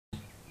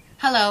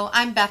Hello,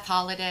 I'm Beth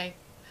Holiday.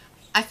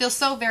 I feel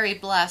so very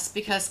blessed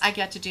because I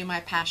get to do my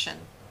passion.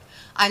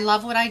 I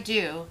love what I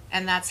do,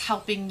 and that's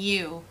helping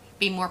you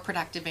be more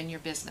productive in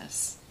your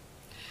business.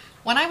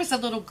 When I was a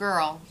little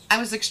girl, I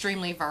was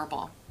extremely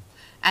verbal.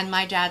 And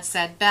my dad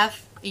said,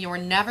 Beth, you're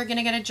never going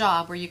to get a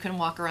job where you can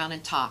walk around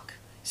and talk,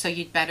 so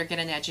you'd better get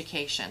an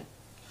education.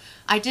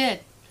 I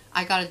did.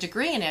 I got a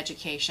degree in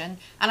education,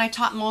 and I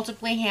taught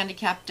multiply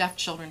handicapped deaf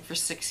children for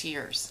 6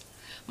 years.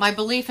 My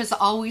belief has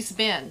always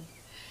been,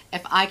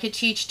 if I could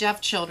teach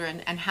deaf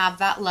children and have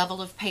that level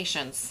of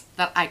patience,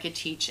 that I could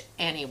teach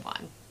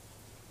anyone.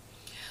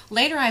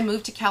 Later, I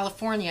moved to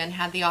California and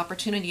had the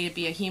opportunity to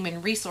be a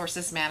human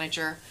resources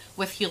manager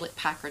with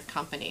Hewlett-Packard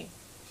Company.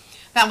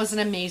 That was an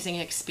amazing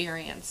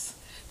experience.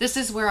 This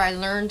is where I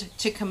learned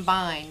to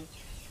combine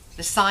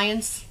the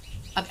science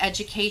of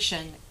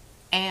education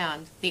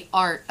and the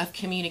art of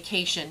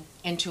communication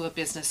into a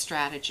business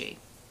strategy.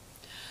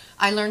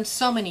 I learned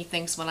so many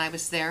things when I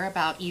was there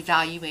about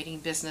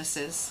evaluating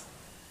businesses,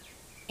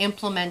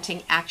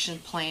 implementing action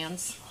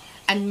plans,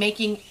 and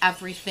making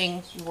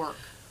everything work.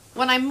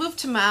 When I moved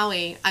to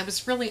Maui, I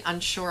was really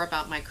unsure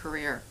about my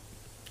career.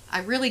 I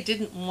really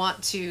didn't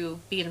want to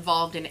be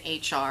involved in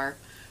HR.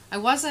 I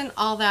wasn't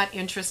all that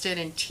interested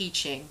in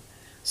teaching,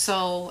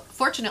 so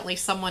fortunately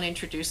someone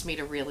introduced me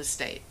to real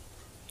estate.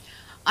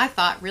 I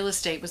thought real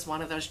estate was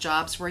one of those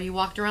jobs where you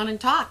walked around and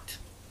talked.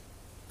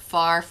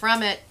 Far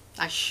from it.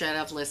 I should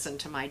have listened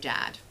to my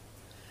dad.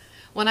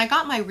 When I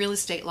got my real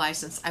estate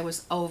license, I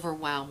was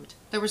overwhelmed.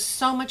 There was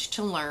so much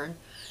to learn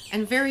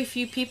and very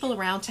few people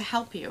around to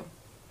help you.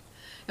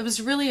 It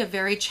was really a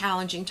very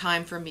challenging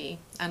time for me,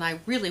 and I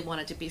really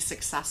wanted to be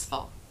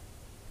successful.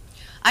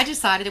 I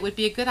decided it would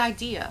be a good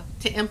idea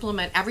to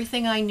implement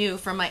everything I knew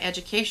from my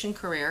education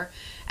career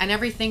and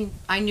everything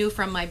I knew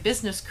from my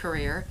business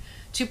career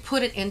to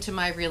put it into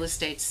my real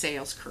estate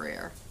sales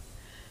career.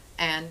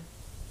 And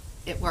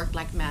it worked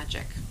like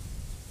magic.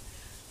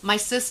 My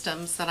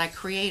systems that I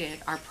created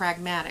are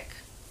pragmatic,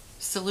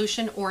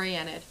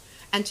 solution-oriented,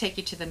 and take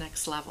you to the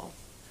next level.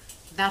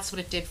 That's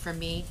what it did for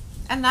me,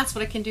 and that's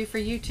what it can do for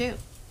you too.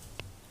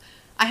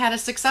 I had a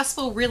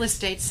successful real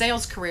estate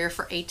sales career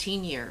for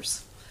 18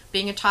 years,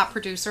 being a top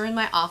producer in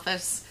my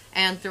office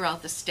and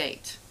throughout the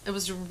state. It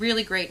was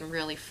really great and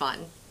really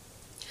fun.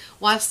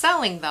 While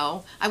selling,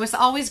 though, I was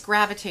always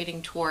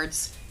gravitating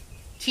towards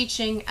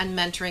teaching and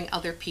mentoring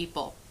other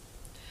people,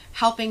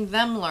 helping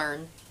them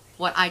learn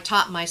what I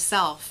taught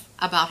myself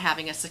about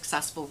having a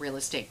successful real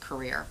estate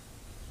career.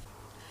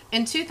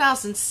 In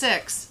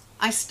 2006,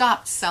 I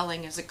stopped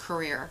selling as a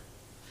career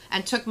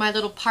and took my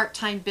little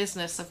part-time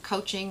business of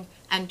coaching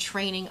and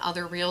training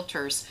other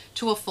realtors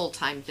to a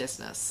full-time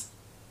business.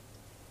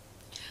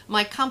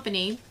 My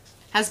company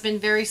has been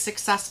very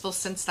successful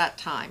since that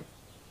time.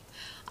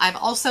 I've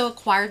also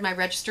acquired my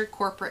registered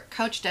corporate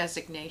coach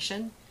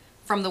designation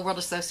from the World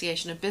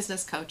Association of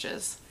Business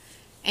Coaches,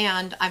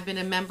 and I've been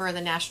a member of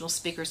the National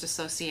Speakers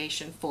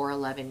Association for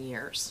 11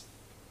 years.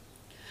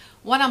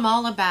 What I'm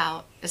all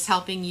about is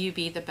helping you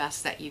be the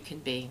best that you can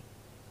be.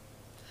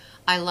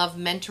 I love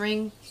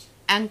mentoring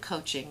and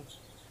coaching,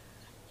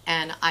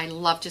 and I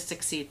love to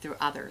succeed through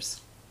others.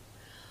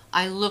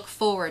 I look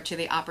forward to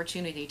the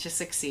opportunity to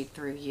succeed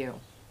through you.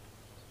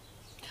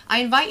 I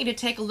invite you to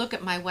take a look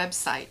at my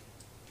website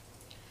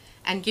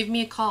and give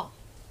me a call.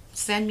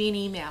 Send me an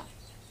email.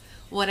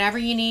 Whatever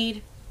you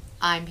need,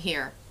 I'm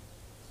here.